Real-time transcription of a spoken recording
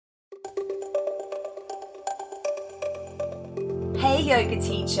Hey yoga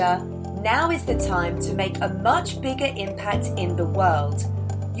teacher, now is the time to make a much bigger impact in the world.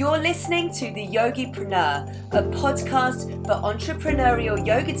 You're listening to The Yogipreneur, a podcast for entrepreneurial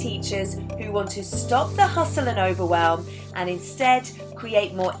yoga teachers who want to stop the hustle and overwhelm and instead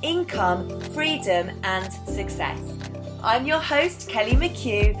create more income, freedom and success. I'm your host, Kelly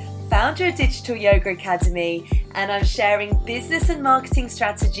McHugh, founder of Digital Yoga Academy, and I'm sharing business and marketing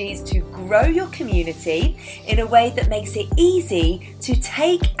strategies to grow your community in a way that makes it easy to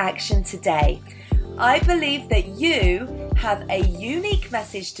take action today. I believe that you have a unique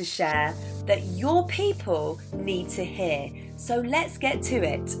message to share that your people need to hear. So let's get to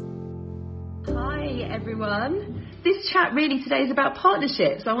it. Hi everyone. This chat really today is about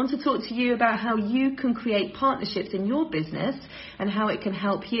partnerships. I want to talk to you about how you can create partnerships in your business and how it can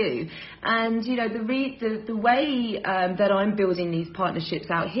help you. And you know, the way that I'm building these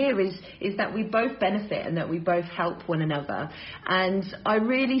partnerships out here is that we both benefit and that we both help one another. And I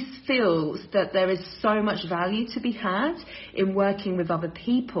really feel that there is so much value to be had in working with other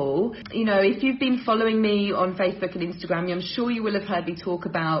people. You know, if you've been following me on Facebook and Instagram, I'm sure you will have heard me talk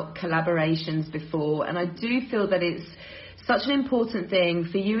about collaborations before. And I do feel that it's such an important thing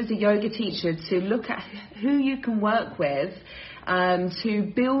for you as a yoga teacher to look at who you can work with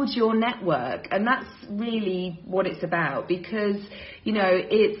to build your network. And that's really what it's about, because, you know,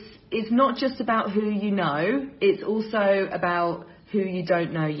 it's not just about who you know, it's also about who you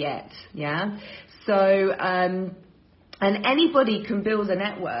don't know yet. Yeah. So, and anybody can build a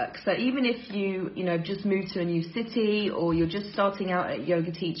network. So even if you just moved to a new city, or you're just starting out as a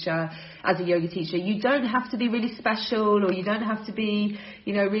yoga teacher, you don't have to be really special, or you don't have to be,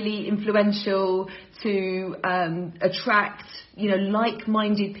 really influential to attract,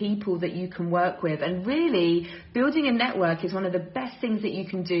 like-minded people that you can work with. And really, building a network is one of the best things that you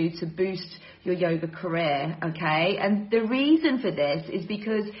can do to boost your yoga career, okay? And the reason for this is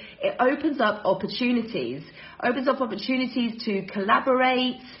because it opens up opportunities to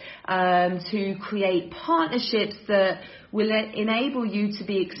collaborate, to create partnerships that will enable you to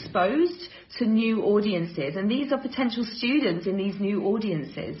be exposed to new audiences. And these are potential students in these new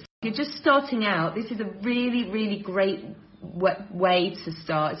audiences. If you're just starting out, this is a really, really great way to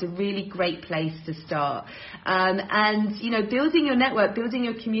start. It's a really great place to start. And building your network, building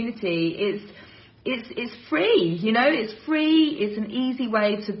your community it's free. It's free. It's an easy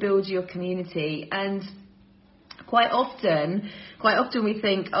way to build your community. And quite often we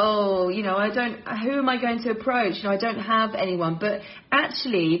think, who am I going to approach? I don't have anyone. But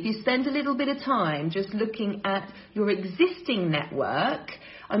actually, if you spend a little bit of time just looking at your existing network,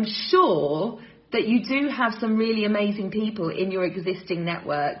 I'm sure that you do have some really amazing people in your existing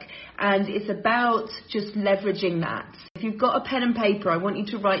network, and it's about just leveraging that. If you've got a pen and paper, I want you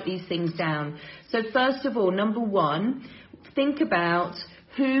to write these things down. So first of all, number one, think about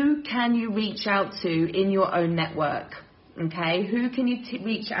who can you reach out to in your own network. Okay, who can you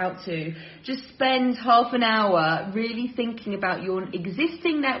reach out to? Just spend half an hour really thinking about your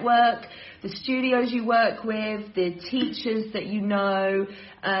existing network, the studios you work with, the teachers that you know,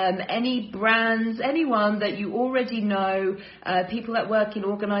 any brands, anyone that you already know, people that work in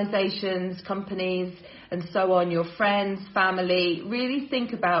organizations, companies, and so on, your friends, family. Really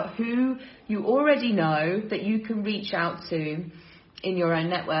think about who you already know that you can reach out to in your own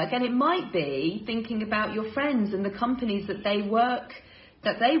network. And it might be thinking about your friends and the companies that they work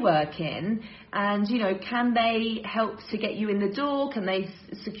in, and can they help to get you in the door? Can they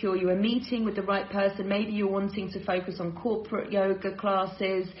secure you a meeting with the right person? Maybe you're wanting to focus on corporate yoga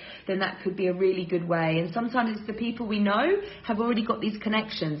classes, then that could be a really good way. And sometimes it's the people we know have already got these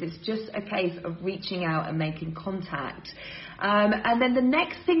connections. It's just a case of reaching out and making contact. And then the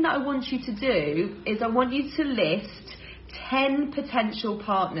next thing that I want you to do is I want you to list 10 potential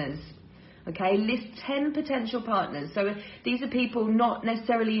partners. Okay, list 10 potential partners. So these are people not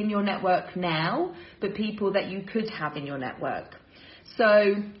necessarily in your network now, but people that you could have in your network.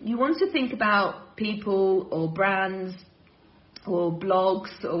 So you want to think about people or brands or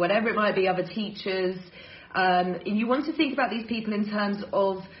blogs or whatever it might be, other teachers. And you want to think about these people in terms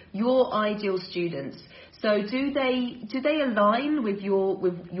of your ideal students. So do they align with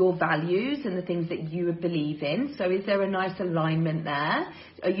your values and the things that you believe in? So is there a nice alignment there?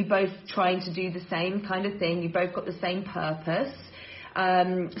 Are you both trying to do the same kind of thing? You both got the same purpose.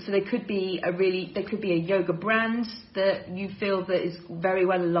 So there could be a yoga brand that you feel that is very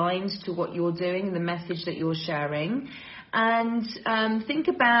well aligned to what you're doing and the message that you're sharing. And think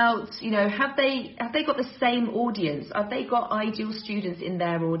about, have they got the same audience? Have they got ideal students in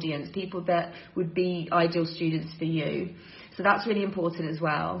their audience, people that would be ideal students for you? So that's really important as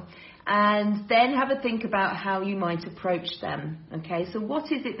well. And then have a think about how you might approach them. Okay, so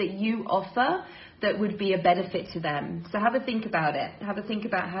what is it that you offer that would be a benefit to them? So have a think about it. Have a think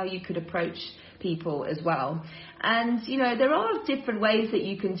about how you could approach people as well. And, there are different ways that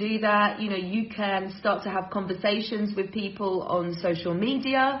you can do that. You can start to have conversations with people on social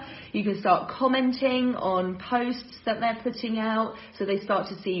media. You can start commenting on posts that they're putting out so they start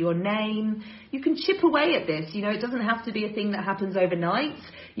to see your name. You can chip away at this. It doesn't have to be a thing that happens overnight.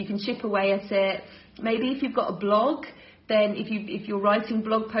 You can chip away at it. Maybe if you've got a blog, then if you're writing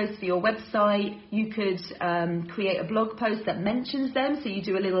blog posts for your website, you could create a blog post that mentions them. So you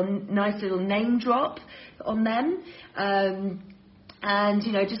do a nice little name drop on them,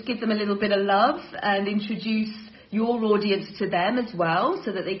 and just give them a little bit of love and introduce your audience to them as well,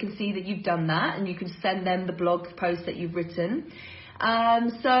 so that they can see that you've done that, and you can send them the blog post that you've written.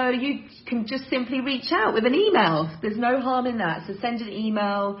 So you can just simply reach out with an email. There's no harm in that. So send an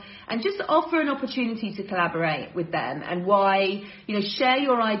email and just offer an opportunity to collaborate with them, and why, share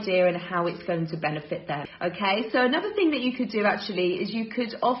your idea and how it's going to benefit them. Okay, so another thing that you could do actually is you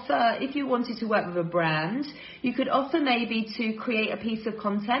could offer, if you wanted to work with a brand, you could offer maybe to create a piece of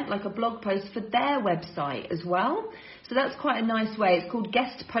content, like a blog post for their website as well. So that's quite a nice way. It's called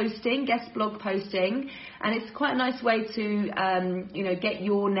guest blog posting, and it's quite a nice way to, get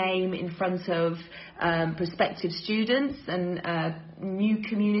your name in front of prospective students and new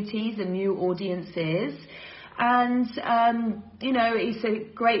communities and new audiences. And, it's a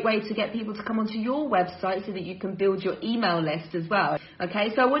great way to get people to come onto your website so that you can build your email list as well. Okay,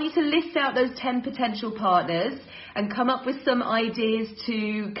 so I want you to list out those 10 potential partners and come up with some ideas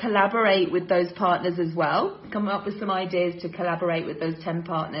to collaborate with those partners as well. Come up with some ideas to collaborate with those 10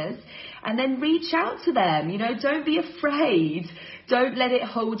 partners, and then reach out to them. Don't be afraid. Don't let it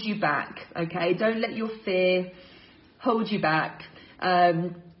hold you back. Okay, don't let your fear hold you back.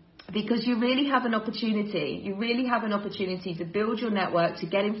 Because you really have an opportunity. You really have an opportunity to build your network, to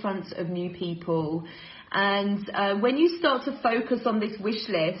get in front of new people. And when you start to focus on this wish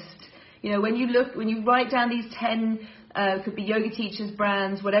list, when you write down these 10, could be yoga teachers,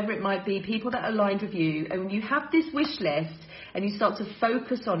 brands, whatever it might be, people that are aligned with you, and when you have this wish list and you start to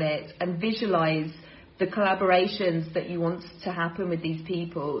focus on it and visualize the collaborations that you want to happen with these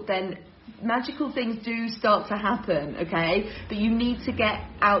people, then magical things do start to happen, okay? But you need to get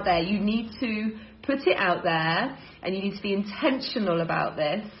out there. You need to put it out there, and you need to be intentional about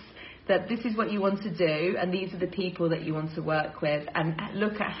this, that this is what you want to do, and these are the people that you want to work with, and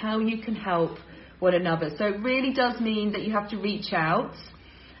look at how you can help one another. So it really does mean that you have to reach out,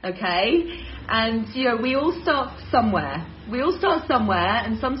 okay? And, we all start somewhere.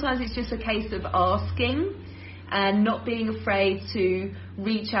 And sometimes it's just a case of asking and not being afraid to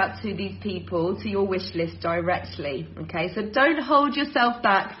reach out to these people, to your wish list directly, okay? So don't hold yourself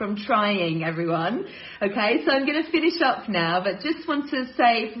back from trying, everyone, okay? So I'm going to finish up now, but just want to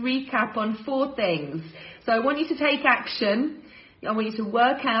recap on 4 things. So I want you to take action. I want you to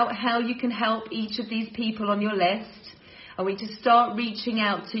work out how you can help each of these people on your list. I want you to start reaching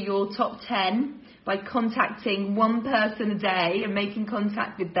out to your top 10 by contacting one person a day and making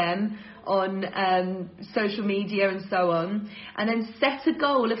contact with them on social media and so on. And then set a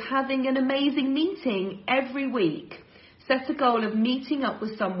goal of having an amazing meeting every week. Set a goal of meeting up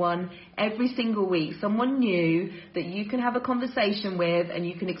with someone every single week, someone new that you can have a conversation with and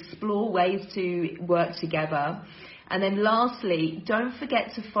you can explore ways to work together. And then lastly, don't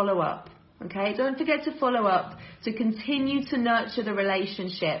forget to follow up. Okay, don't forget to follow up to continue to nurture the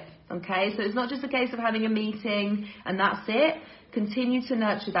relationship. Okay, so it's not just a case of having a meeting and that's it. Continue to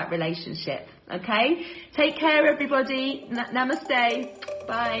nurture that relationship. Okay, take care, everybody. Namaste.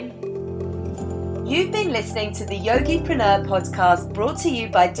 Bye. You've been listening to the Yogipreneur podcast, brought to you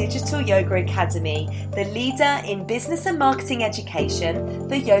by Digital Yoga Academy, the leader in business and marketing education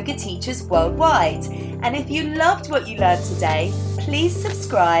for yoga teachers worldwide. And if you loved what you learned today, please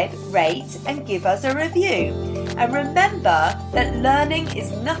subscribe, rate, and give us a review. And remember that learning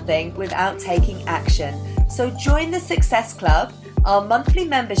is nothing without taking action. So join the Success Club, our monthly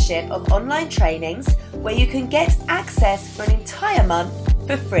membership of online trainings where you can get access for an entire month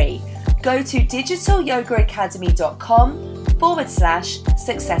for free. Go to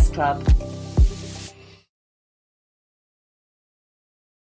digitalyogaacademy.com/Success Club.